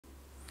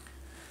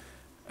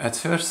At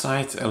first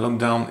sight, a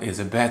lockdown is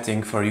a bad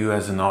thing for you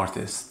as an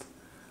artist.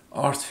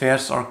 Art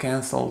fairs are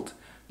cancelled,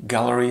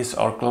 galleries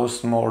are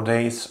closed more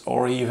days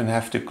or even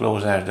have to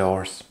close their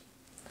doors.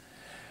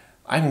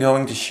 I'm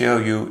going to show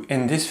you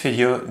in this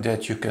video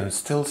that you can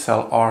still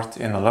sell art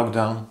in a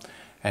lockdown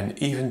and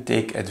even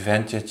take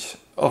advantage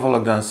of a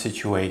lockdown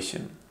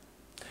situation.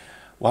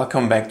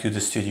 Welcome back to the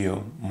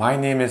studio. My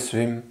name is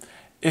Wim.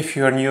 If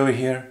you're new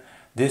here,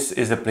 this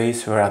is a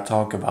place where I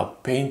talk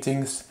about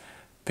paintings,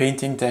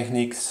 painting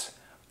techniques,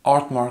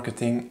 art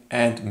marketing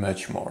and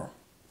much more.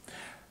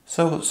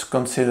 So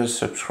consider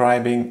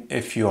subscribing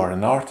if you are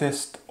an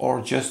artist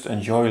or just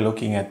enjoy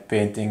looking at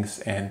paintings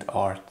and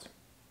art.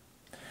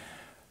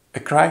 A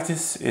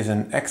crisis is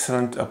an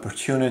excellent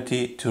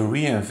opportunity to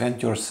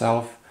reinvent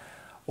yourself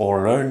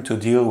or learn to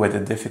deal with a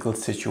difficult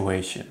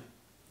situation.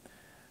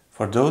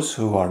 For those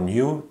who are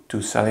new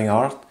to selling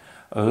art,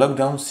 a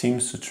lockdown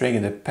seems to trigger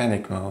the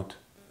panic mode.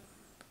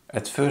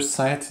 At first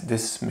sight,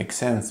 this makes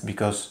sense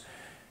because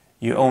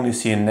you only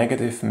see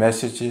negative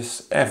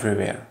messages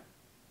everywhere.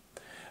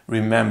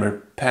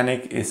 Remember,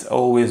 panic is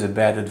always a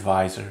bad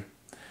advisor.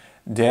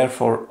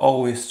 Therefore,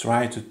 always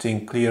try to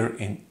think clear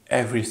in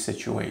every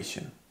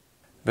situation.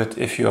 But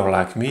if you are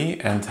like me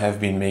and have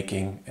been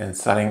making and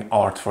selling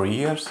art for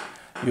years,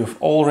 you've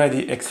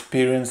already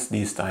experienced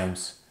these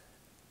times.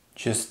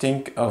 Just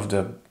think of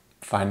the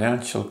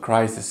financial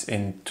crisis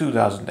in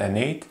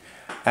 2008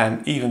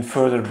 and even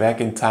further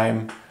back in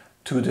time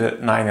to the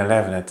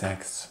 9/11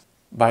 attacks.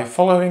 By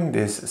following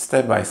this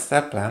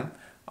step-by-step plan,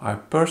 I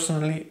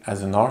personally,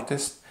 as an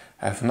artist,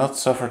 have not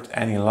suffered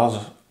any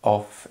loss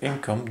of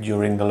income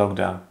during the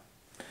lockdown.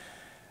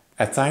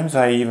 At times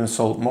I even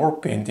sold more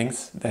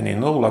paintings than in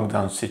no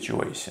lockdown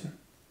situation.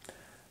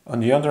 On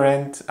the other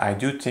hand, I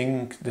do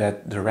think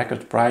that the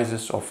record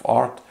prices of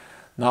art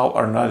now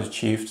are not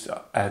achieved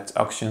at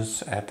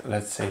auctions at,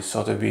 let's say,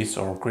 Sotheby's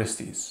or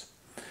Christie's.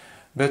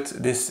 But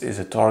this is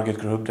a target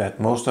group that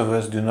most of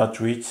us do not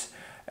reach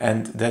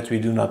and that we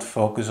do not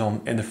focus on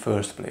in the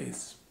first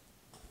place.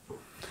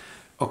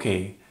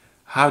 Okay,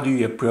 how do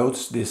you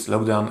approach this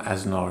lockdown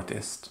as an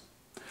artist?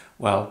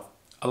 Well,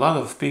 a lot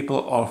of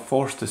people are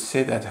forced to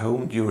sit at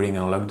home during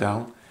a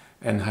lockdown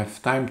and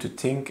have time to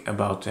think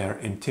about their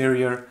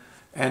interior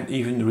and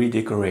even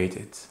redecorate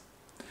it.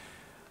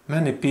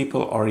 Many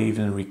people are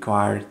even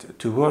required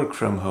to work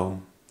from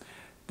home.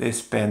 They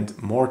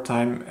spend more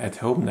time at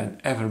home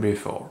than ever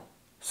before.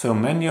 So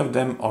many of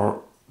them are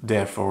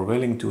therefore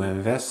willing to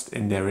invest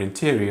in their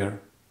interior.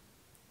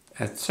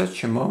 At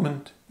such a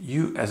moment,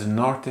 you as an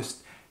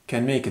artist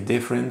can make a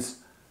difference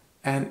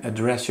and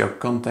address your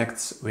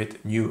contacts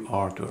with new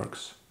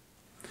artworks.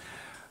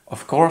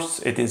 Of course,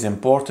 it is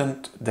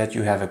important that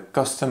you have a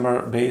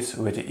customer base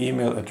with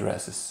email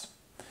addresses.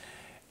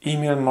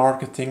 Email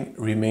marketing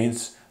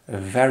remains a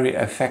very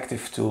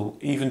effective tool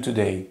even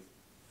today.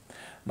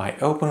 My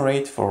open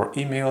rate for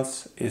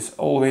emails is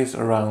always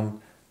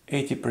around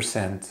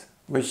 80%,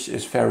 which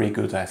is very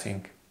good, I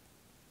think.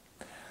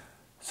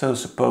 So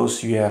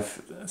suppose you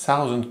have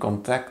 1,000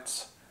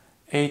 contacts,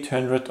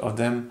 800 of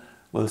them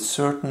will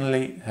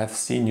certainly have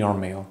seen your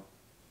mail.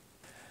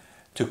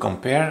 To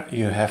compare,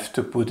 you have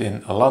to put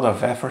in a lot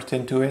of effort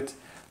into it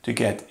to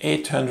get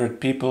 800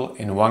 people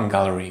in one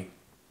gallery.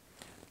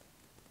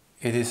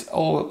 It is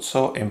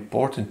also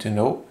important to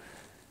know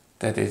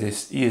that it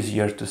is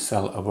easier to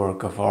sell a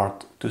work of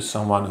art to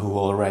someone who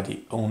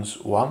already owns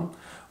one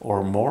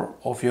or more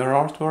of your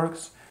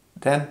artworks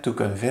than to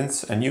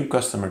convince a new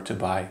customer to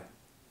buy.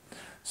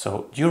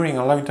 So during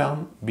a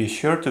lockdown, be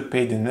sure to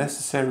pay the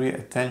necessary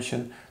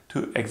attention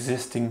to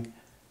existing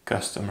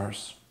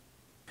customers.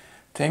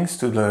 Thanks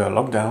to the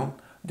lockdown,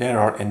 there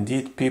are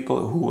indeed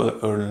people who will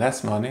earn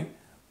less money,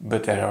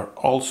 but there are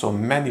also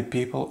many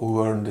people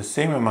who earn the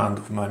same amount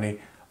of money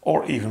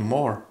or even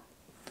more.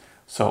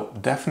 So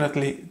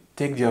definitely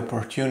take the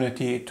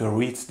opportunity to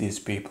reach these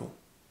people.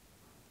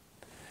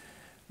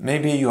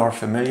 Maybe you are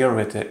familiar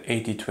with the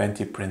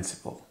 80-20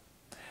 principle.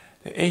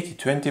 The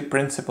 80-20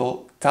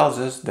 principle tells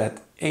us that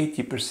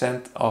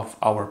 80% of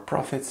our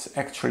profits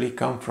actually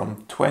come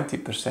from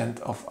 20%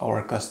 of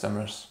our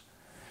customers.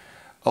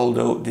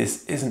 Although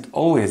this isn't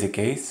always the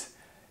case,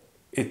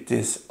 it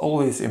is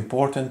always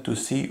important to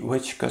see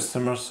which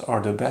customers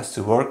are the best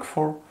to work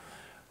for,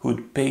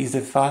 who pays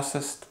the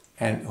fastest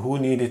and who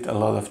needed a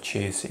lot of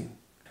chasing.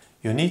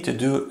 You need to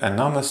do an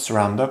honest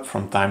roundup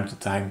from time to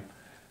time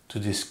to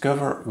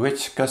discover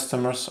which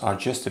customers are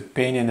just a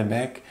pain in the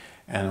back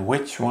and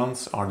which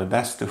ones are the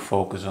best to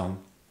focus on.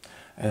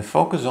 And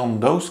focus on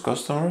those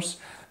customers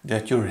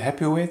that you're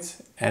happy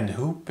with and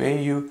who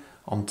pay you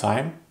on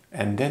time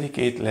and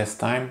dedicate less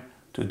time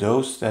to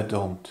those that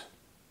don't.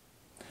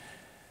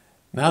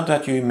 Now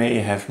that you may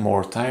have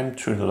more time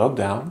through the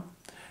lockdown,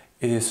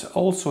 it is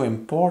also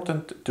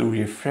important to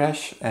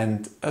refresh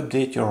and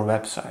update your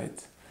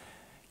website.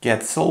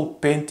 Get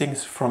sold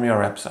paintings from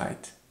your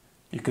website.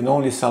 You can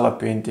only sell a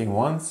painting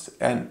once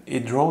and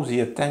it draws the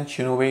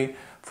attention away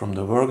from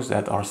the works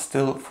that are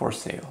still for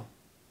sale.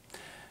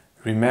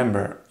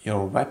 Remember,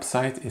 your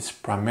website is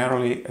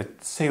primarily a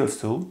sales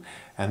tool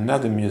and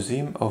not a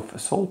museum of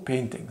sold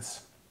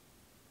paintings.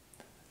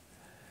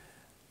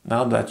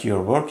 Now that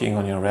you're working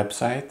on your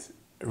website,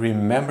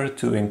 remember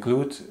to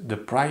include the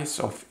price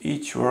of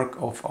each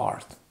work of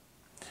art.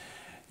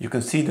 You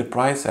can see the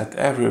price at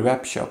every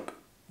web shop.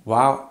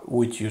 Why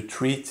would you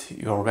treat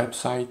your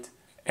website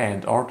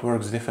and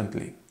artworks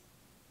differently?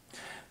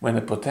 When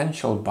a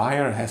potential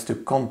buyer has to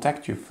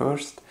contact you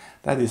first,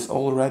 that is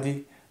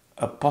already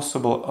a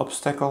possible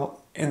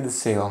obstacle in the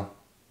sale.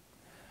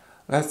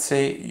 Let's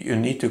say you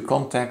need to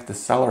contact the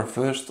seller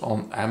first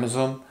on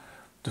Amazon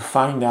to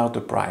find out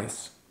the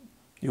price.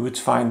 You would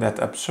find that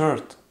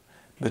absurd,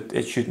 but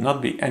it should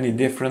not be any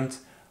different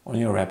on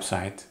your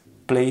website.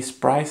 Place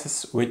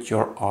prices with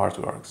your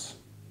artworks.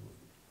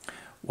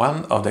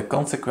 One of the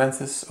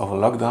consequences of a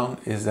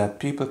lockdown is that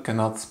people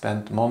cannot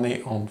spend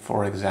money on,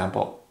 for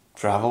example,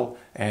 travel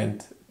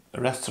and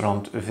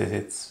restaurant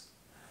visits.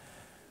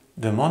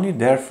 The money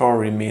therefore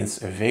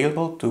remains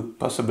available to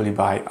possibly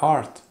buy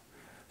art.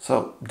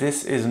 So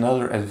this is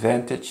another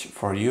advantage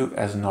for you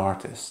as an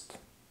artist.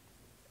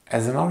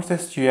 As an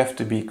artist, you have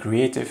to be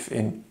creative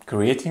in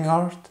creating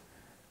art.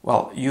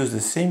 Well, use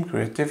the same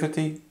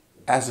creativity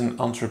as an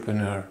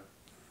entrepreneur.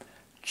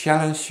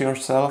 Challenge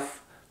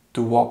yourself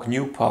to walk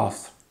new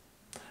paths.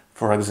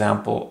 For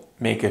example,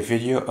 make a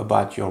video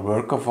about your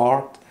work of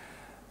art,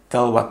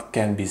 tell what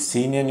can be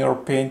seen in your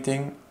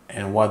painting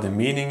and what the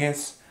meaning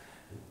is.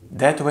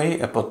 That way,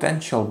 a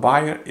potential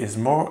buyer is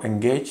more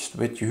engaged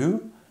with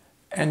you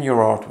and your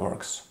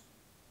artworks.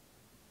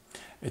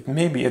 It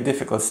may be a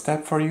difficult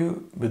step for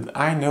you, but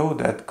I know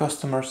that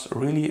customers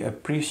really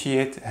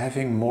appreciate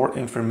having more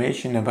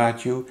information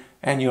about you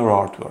and your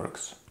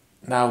artworks.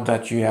 Now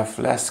that you have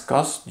less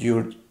cost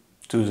due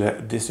to the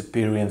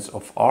disappearance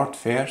of art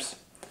fairs,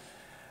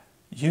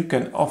 you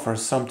can offer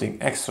something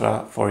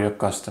extra for your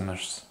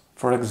customers.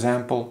 For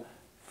example,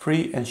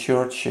 free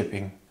insured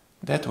shipping.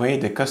 That way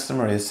the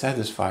customer is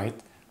satisfied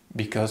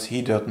because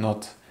he does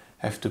not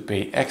have to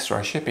pay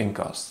extra shipping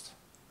costs.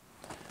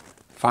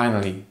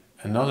 Finally,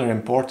 another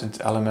important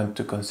element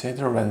to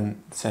consider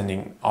when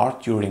sending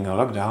art during a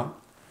lockdown: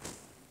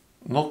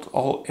 not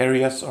all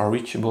areas are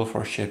reachable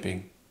for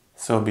shipping,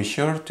 so be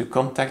sure to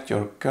contact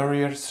your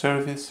courier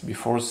service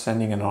before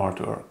sending an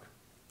artwork.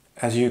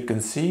 As you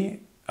can see,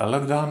 a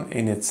lockdown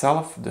in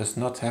itself does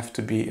not have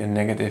to be a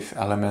negative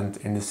element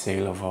in the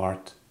sale of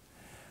art.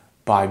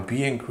 By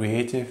being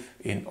creative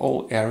in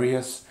all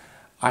areas,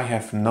 I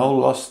have not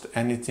lost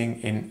anything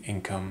in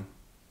income.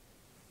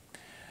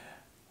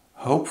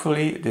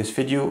 Hopefully this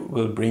video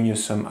will bring you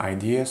some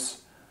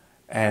ideas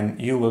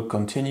and you will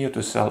continue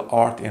to sell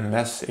art in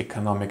less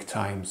economic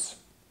times.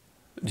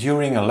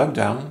 During a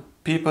lockdown,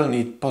 people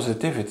need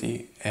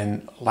positivity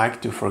and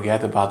like to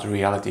forget about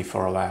reality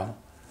for a while.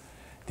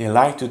 They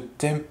like to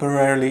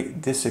temporarily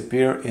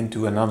disappear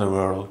into another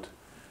world.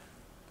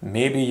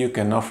 Maybe you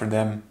can offer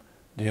them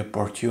the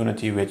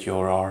opportunity with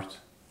your art.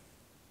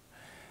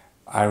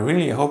 I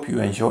really hope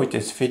you enjoyed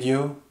this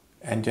video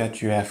and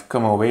that you have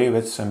come away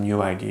with some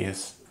new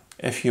ideas.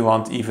 If you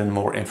want even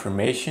more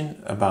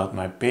information about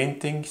my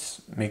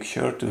paintings, make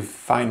sure to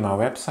find my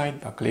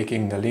website by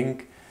clicking the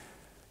link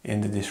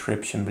in the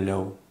description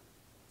below.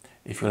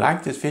 If you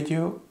like this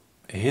video,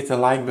 hit the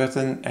like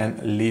button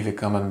and leave a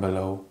comment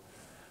below.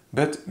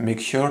 But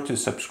make sure to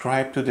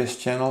subscribe to this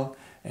channel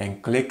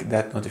and click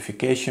that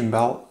notification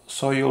bell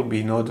so you'll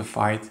be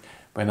notified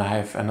when I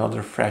have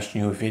another fresh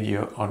new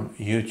video on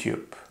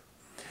YouTube.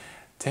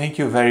 Thank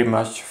you very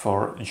much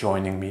for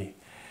joining me.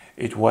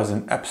 It was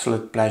an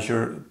absolute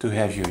pleasure to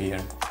have you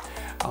here.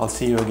 I'll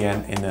see you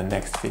again in the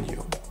next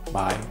video.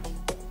 Bye.